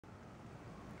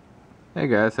Hey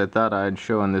guys, I thought I'd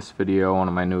show in this video one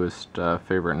of my newest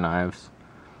favorite knives.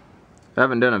 I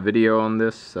haven't done a video on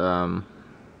this,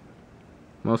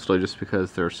 mostly just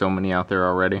because there are so many out there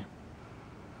already.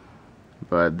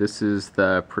 But this is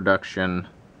the production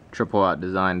triple aught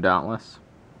design Dauntless.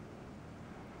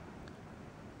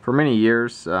 For many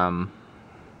years, fans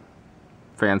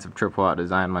of triple aught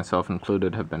design, myself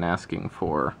included, have been asking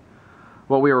for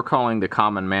what we were calling the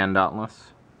common man Dauntless.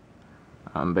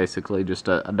 Basically just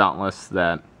a Dauntless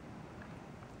that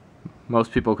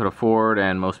most people could afford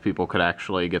and most people could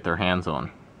actually get their hands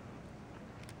on.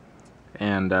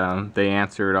 And they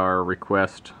answered our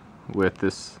request with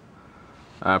this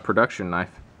production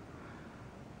knife.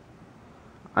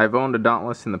 I've owned a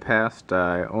Dauntless in the past.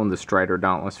 I owned the Strider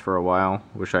Dauntless for a while.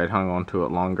 Wish I'd hung on to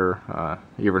it longer,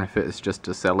 even if it's just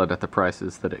to sell it at the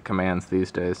prices that it commands these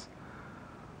days.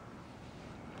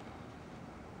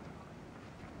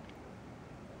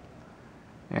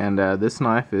 And this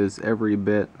knife is every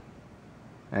bit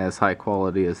as high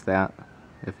quality as that,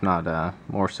 if not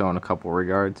more so in a couple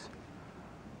regards.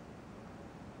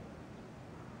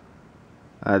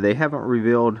 They haven't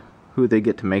revealed who they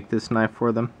get to make this knife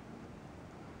for them.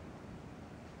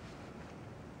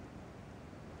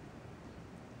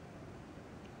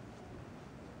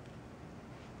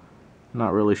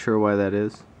 Not really sure why that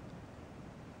is.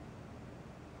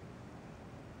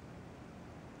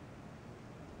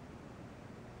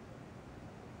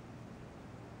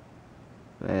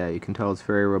 Yeah, you can tell it's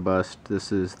very robust.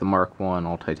 This is the Mark 1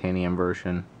 all titanium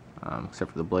version,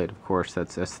 except for the blade, of course.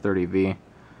 That's S30V.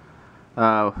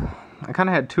 I kind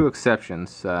of had two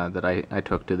exceptions that I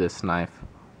took to this knife.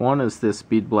 One is this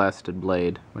bead blasted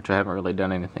blade, which I haven't really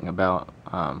done anything about,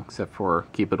 except for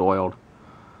keep it oiled.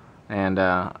 And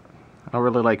I don't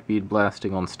really like bead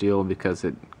blasting on steel because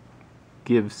it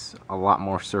gives a lot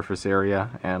more surface area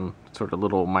and sort of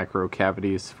little micro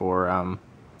cavities for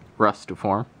rust to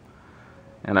form.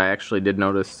 And I actually did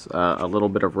notice a little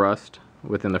bit of rust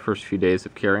within the first few days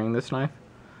of carrying this knife.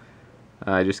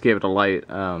 I just gave it a light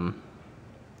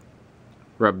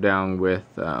rub down with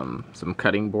some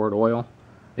cutting board oil.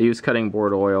 I use cutting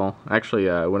board oil. Actually,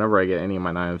 whenever I get any of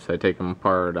my knives, I take them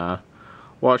apart,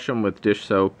 wash them with dish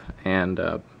soap, and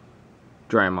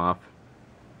dry them off.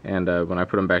 And when I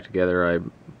put them back together, I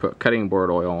put cutting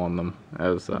board oil on them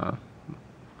as the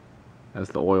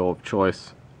oil of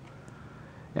choice.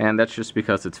 And that's just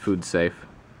because it's food safe.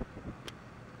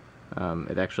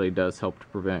 It actually does help to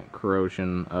prevent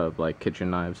corrosion of like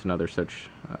kitchen knives and other such,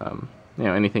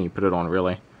 anything you put it on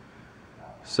really.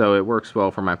 So it works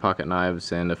well for my pocket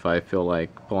knives, and if I feel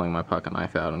like pulling my pocket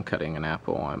knife out and cutting an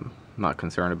apple, I'm not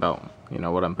concerned about,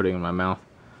 what I'm putting in my mouth.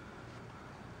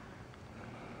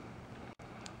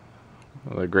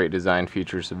 One of the great design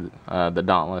features of the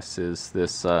Dauntless is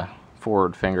this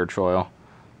forward finger choil.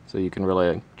 So you can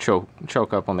really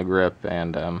choke up on the grip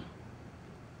and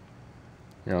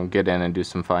get in and do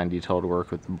some fine detailed work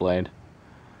with the blade.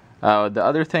 The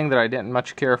other thing that I didn't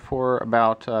much care for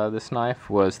about this knife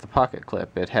was the pocket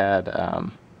clip. It had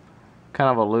kind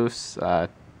of a loose,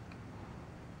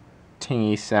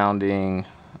 tingy sounding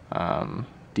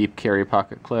deep carry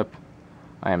pocket clip.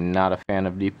 I am not a fan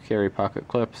of deep carry pocket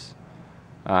clips.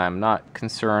 I'm not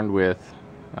concerned with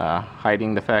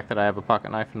hiding the fact that I have a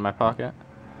pocket knife in my pocket.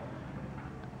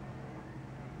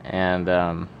 And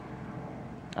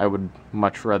I would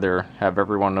much rather have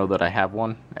everyone know that I have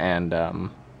one and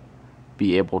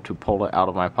be able to pull it out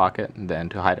of my pocket than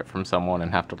to hide it from someone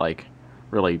and have to like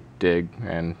really dig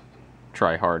and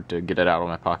try hard to get it out of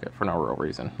my pocket for no real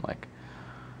reason. Like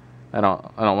I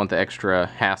don't want the extra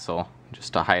hassle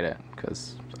just to hide it,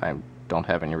 because I don't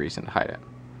have any reason to hide it.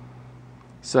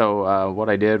 So what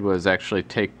I did was actually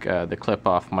take the clip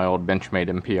off my old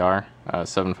Benchmade MPR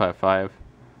 755.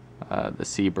 The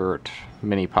Seabird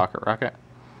mini pocket rocket,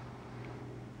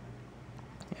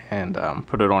 and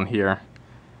put it on here.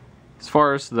 As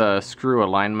far as the screw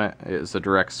alignment, is a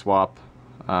direct swap.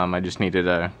 I just needed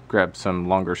to grab some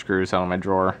longer screws out of my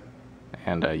drawer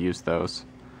and use those.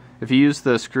 If you use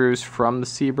the screws from the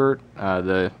Seabird,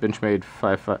 the Benchmade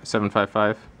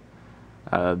 755,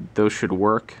 those should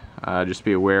work. Just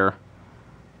be aware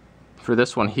for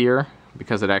this one here,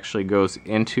 because it actually goes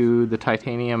into the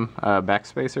titanium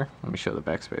backspacer. Let me show the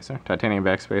backspacer. Titanium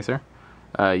backspacer.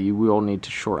 You will need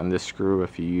to shorten this screw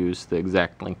if you use the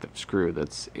exact length of screw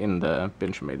that's in the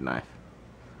Benchmade knife.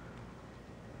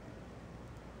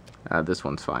 This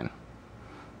one's fine.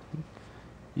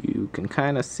 You can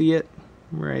kind of see it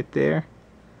right there.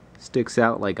 Sticks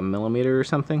out like a millimeter or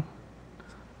something.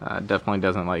 Definitely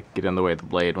doesn't like get in the way of the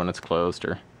blade when it's closed,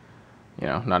 or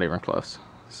not even close.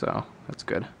 So that's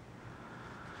good.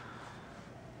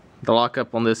 The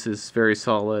lockup on this is very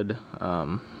solid.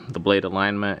 The blade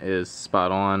alignment is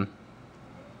spot on,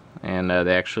 and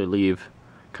they actually leave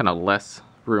kind of less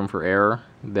room for error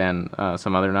than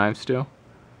some other knives do,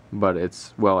 but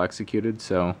it's well executed,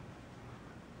 so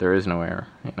there is no error,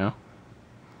 you know.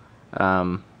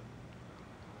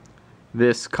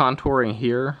 This contouring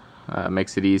here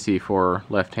makes it easy for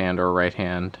left hand or right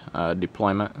hand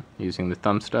deployment using the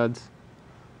thumb studs.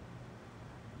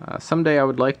 Someday I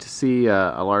would like to see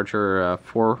a larger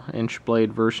 4-inch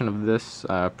blade version of this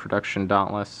production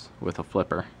Dauntless with a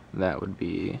flipper. That would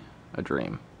be a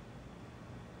dream.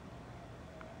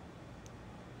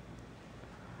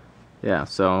 Yeah,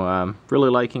 so really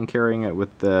liking carrying it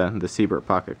with the Siebert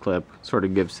pocket clip. Sort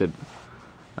of gives it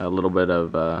a little bit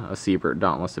of a Siebert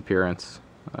Dauntless appearance.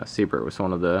 Siebert was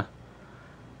one of the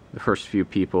first few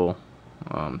people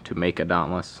to make a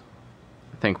Dauntless.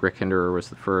 I think Rick Hinderer was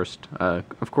the first.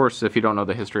 Of course, if you don't know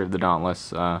the history of the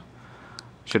Dauntless,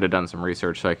 should have done some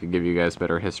research so I could give you guys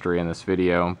better history in this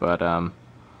video, but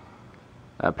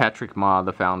Patrick Ma,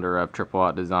 the founder of Triple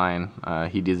Aught Design,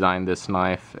 he designed this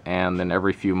knife, and then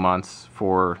every few months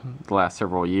for the last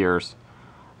several years,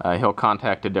 he'll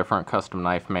contact a different custom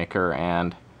knife maker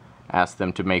and ask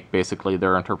them to make basically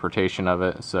their interpretation of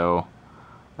it. So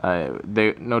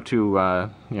no two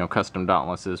custom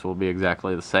Dauntlesses will be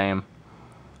exactly the same.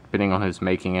 Depending on who's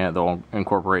making it, they'll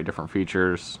incorporate different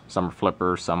features. Some are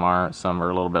flippers, some aren't. Some are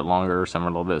a little bit longer, some are a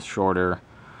little bit shorter.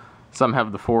 Some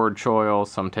have the forward choil,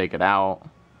 some take it out.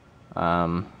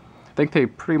 I think they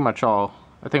pretty much all,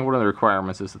 I think one of the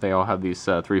requirements is that they all have these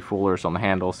 3 fullers on the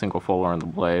handle, single fuller on the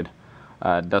blade.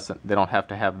 They don't have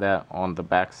to have that on the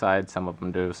back side. Some of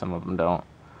them do, some of them don't.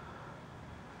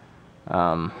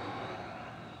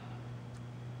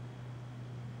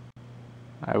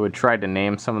 I would try to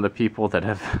name some of the people that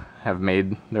have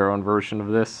made their own version of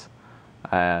this.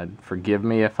 Forgive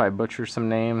me if I butcher some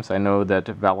names. I know that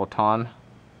Valentin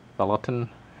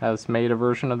has made a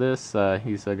version of this.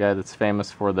 He's a guy that's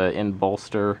famous for the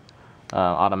in-bolster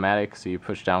automatic, so you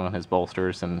push down on his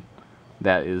bolsters and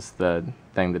that is the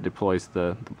thing that deploys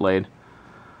the blade.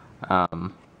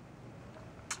 Alan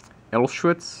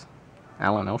Elschwitz,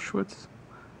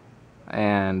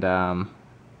 and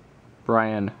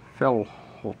Brian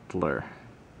Felholtler.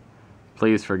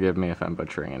 Please forgive me if I'm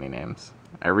butchering any names.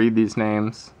 I read these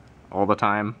names all the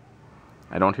time.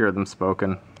 I don't hear them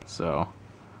spoken, so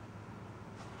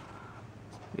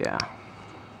yeah.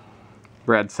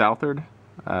 Brad Southard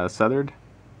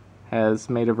has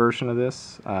made a version of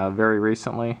this very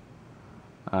recently.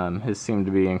 His seemed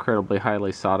to be incredibly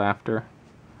highly sought after.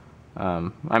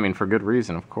 I mean, for good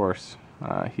reason, of course.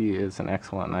 He is an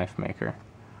excellent knife maker.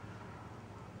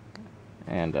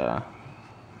 And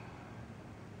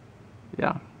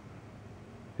yeah,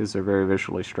 his are very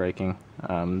visually striking.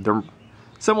 They're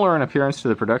similar in appearance to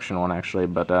the production one, actually,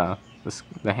 but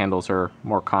the handles are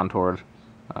more contoured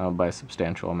by a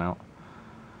substantial amount.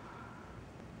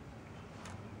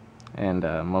 And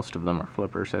most of them are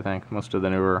flippers, I think. Most of the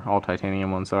newer all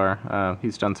titanium ones are.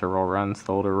 He's done several runs.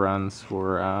 The older runs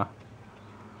were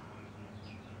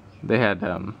they had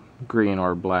green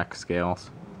or black scales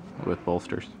with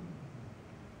bolsters.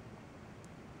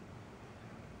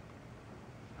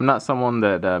 I'm not someone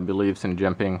that believes in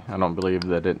jimping. I don't believe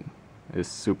that it is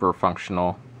super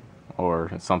functional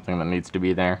or something that needs to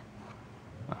be there.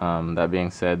 That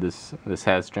being said, this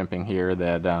has jimping here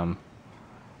that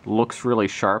looks really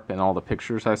sharp in all the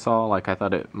pictures I saw. Like, I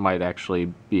thought it might actually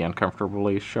be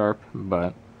uncomfortably sharp,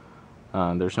 but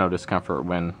there's no discomfort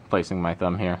when placing my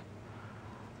thumb here.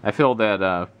 I feel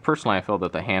that, personally, I feel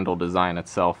that the handle design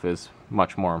itself is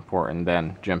much more important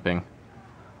than jimping.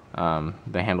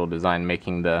 The handle design,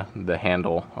 making the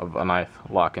handle of a knife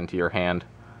lock into your hand,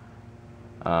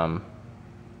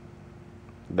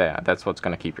 that's what's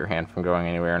going to keep your hand from going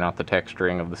anywhere, not the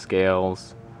texturing of the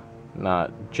scales,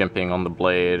 not jimping on the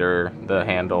blade or the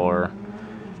handle or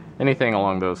anything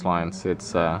along those lines.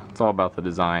 It's all about the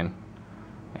design,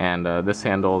 and this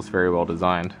handle is very well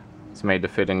designed. It's made to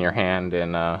fit in your hand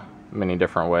in many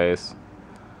different ways,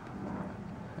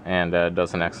 and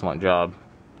does an excellent job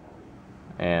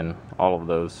in all of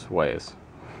those ways.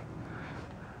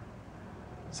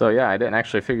 So yeah, I didn't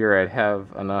actually figure I'd have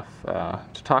enough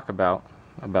to talk about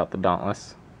the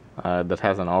Dauntless that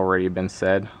hasn't already been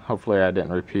said. Hopefully I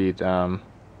didn't repeat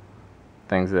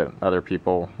things that other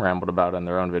people rambled about in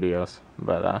their own videos.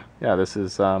 But yeah, this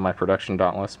is my production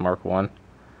Dauntless Mark 1.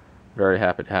 Very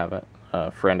happy to have it. A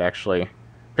friend actually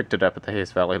picked it up at the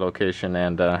Hayes Valley location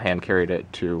and hand carried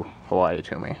it to Hawaii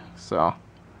to me. So,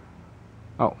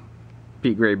 oh,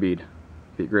 Pete Graybead.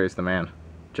 Pete Gray's the man.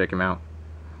 Check him out.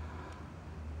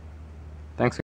 Thanks.